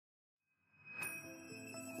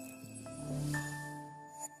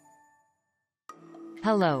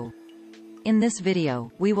Hello. In this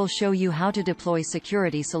video, we will show you how to deploy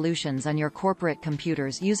security solutions on your corporate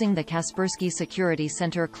computers using the Kaspersky Security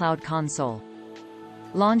Center Cloud Console.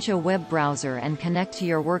 Launch a web browser and connect to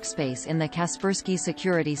your workspace in the Kaspersky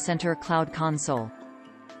Security Center Cloud Console.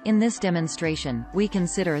 In this demonstration, we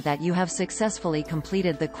consider that you have successfully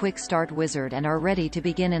completed the Quick Start wizard and are ready to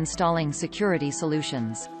begin installing security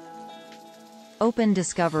solutions. Open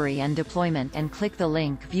Discovery and Deployment and click the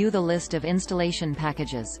link View the list of installation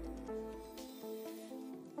packages.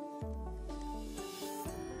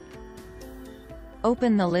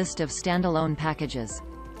 Open the list of standalone packages.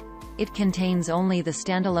 It contains only the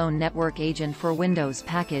standalone Network Agent for Windows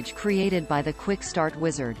package created by the Quick Start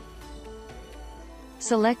wizard.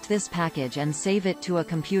 Select this package and save it to a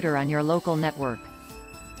computer on your local network.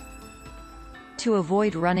 To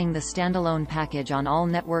avoid running the standalone package on all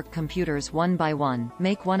network computers one by one,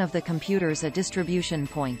 make one of the computers a distribution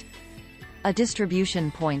point. A distribution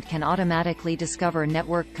point can automatically discover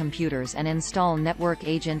network computers and install Network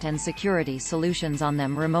Agent and security solutions on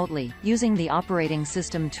them remotely, using the operating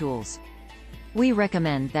system tools. We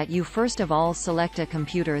recommend that you first of all select a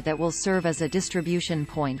computer that will serve as a distribution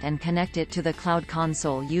point and connect it to the Cloud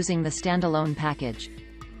Console using the standalone package.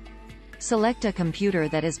 Select a computer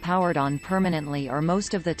that is powered on permanently or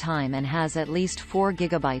most of the time and has at least 4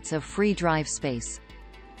 GB of free drive space.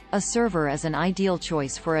 A server is an ideal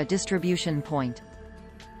choice for a distribution point.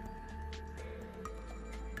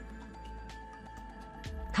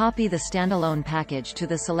 Copy the standalone package to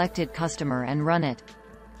the selected customer and run it.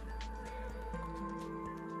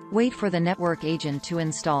 Wait for the Network Agent to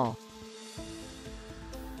install.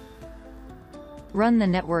 Run the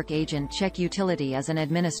Network Agent check utility as an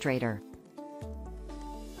administrator.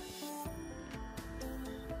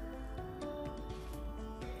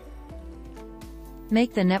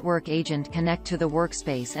 Make the Network Agent connect to the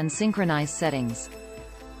workspace and synchronize settings.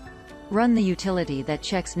 Run the utility that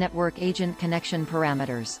checks Network Agent connection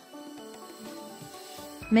parameters.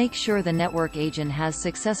 Make sure the Network Agent has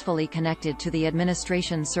successfully connected to the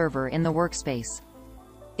administration server in the workspace.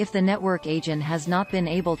 If the Network Agent has not been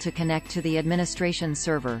able to connect to the administration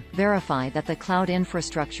server, verify that the cloud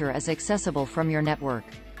infrastructure is accessible from your network.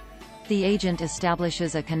 The agent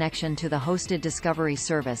establishes a connection to the hosted Discovery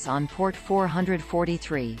service on port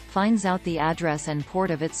 443, finds out the address and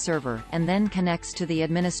port of its server, and then connects to the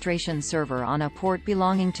administration server on a port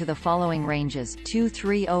belonging to the following ranges: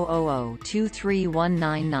 23000,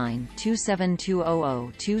 23199,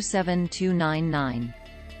 27200, 27299.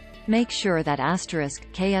 Make sure that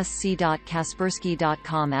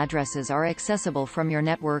 *ksc.kaspersky.com addresses are accessible from your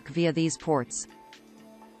network via these ports.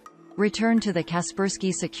 Return to the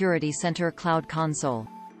Kaspersky Security Center Cloud Console.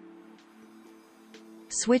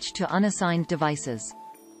 Switch to unassigned devices.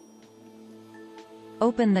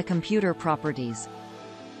 Open the computer properties.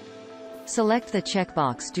 Select the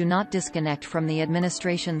checkbox Do Not Disconnect from the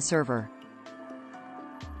administration server.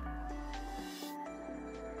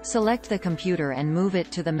 Select the computer and move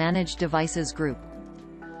it to the Manage Devices group.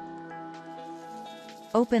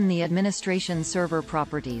 Open the administration server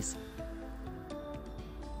properties.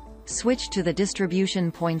 Switch to the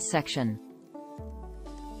Distribution Points section.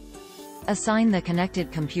 Assign the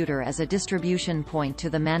connected computer as a distribution point to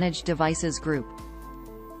the Managed Devices group.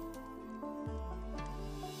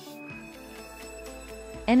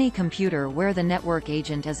 Any computer where the Network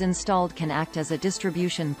Agent is installed can act as a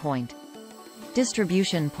distribution point.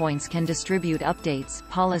 Distribution points can distribute updates,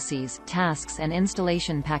 policies, tasks and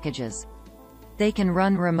installation packages. They can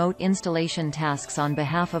run remote installation tasks on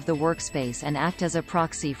behalf of the workspace and act as a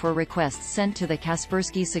proxy for requests sent to the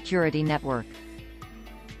Kaspersky Security Network.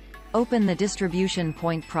 Open the distribution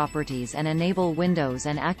point properties and enable Windows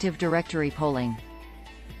and Active Directory polling.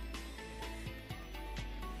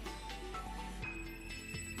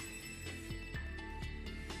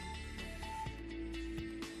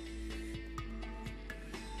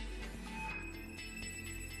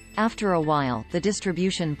 After a while, the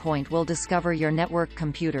distribution point will discover your network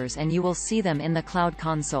computers and you will see them in the Cloud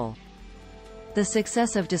Console. The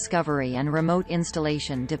success of discovery and remote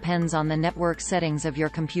installation depends on the network settings of your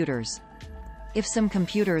computers. If some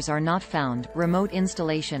computers are not found, remote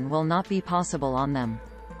installation will not be possible on them.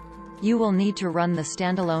 You will need to run the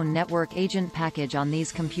standalone Network Agent package on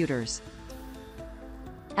these computers.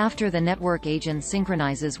 After the Network Agent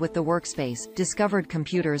synchronizes with the workspace, discovered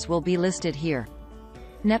computers will be listed here.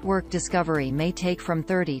 Network discovery may take from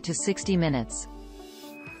 30 to 60 minutes.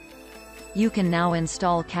 You can now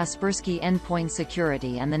install Kaspersky Endpoint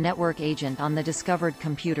Security and the Network Agent on the discovered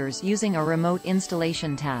computers using a remote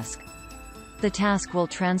installation task. The task will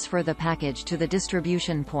transfer the package to the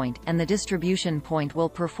distribution point, and the distribution point will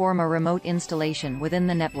perform a remote installation within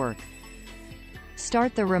the network.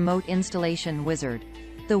 Start the remote installation wizard.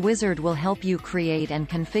 The wizard will help you create and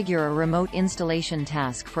configure a remote installation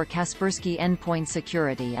task for Kaspersky Endpoint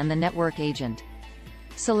Security and the network agent.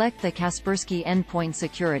 Select the Kaspersky Endpoint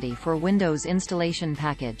Security for Windows installation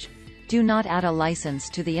package. Do not add a license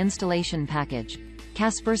to the installation package.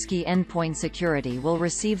 Kaspersky Endpoint Security will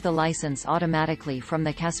receive the license automatically from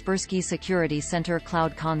the Kaspersky Security Center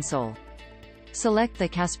Cloud Console. Select the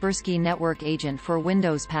Kaspersky Network Agent for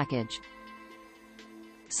Windows package.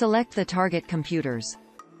 Select the target computers.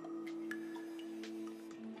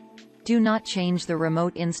 Do not change the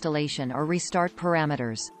remote installation or restart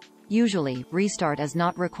parameters. Usually, restart is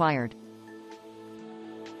not required.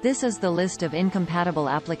 This is the list of incompatible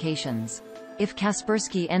applications. If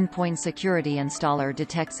Kaspersky Endpoint Security Installer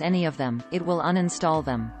detects any of them, it will uninstall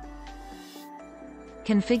them.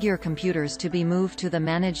 Configure computers to be moved to the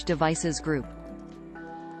Managed Devices group.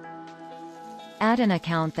 Add an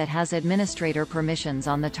account that has administrator permissions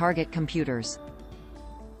on the target computers.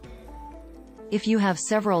 If you have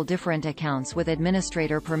several different accounts with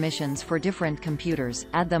administrator permissions for different computers,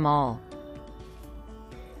 add them all.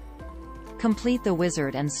 Complete the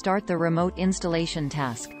wizard and start the remote installation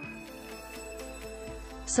task.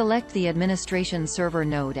 Select the administration server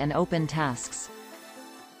node and open tasks.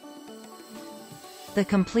 The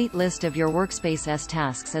complete list of your workspace's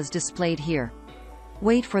tasks is displayed here.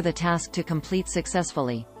 Wait for the task to complete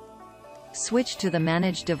successfully. Switch to the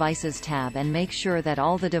Manage Devices tab and make sure that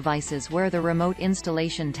all the devices where the remote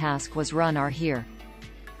installation task was run are here.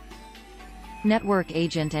 Network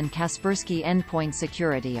Agent and Kaspersky Endpoint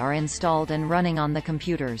Security are installed and running on the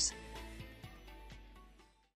computers.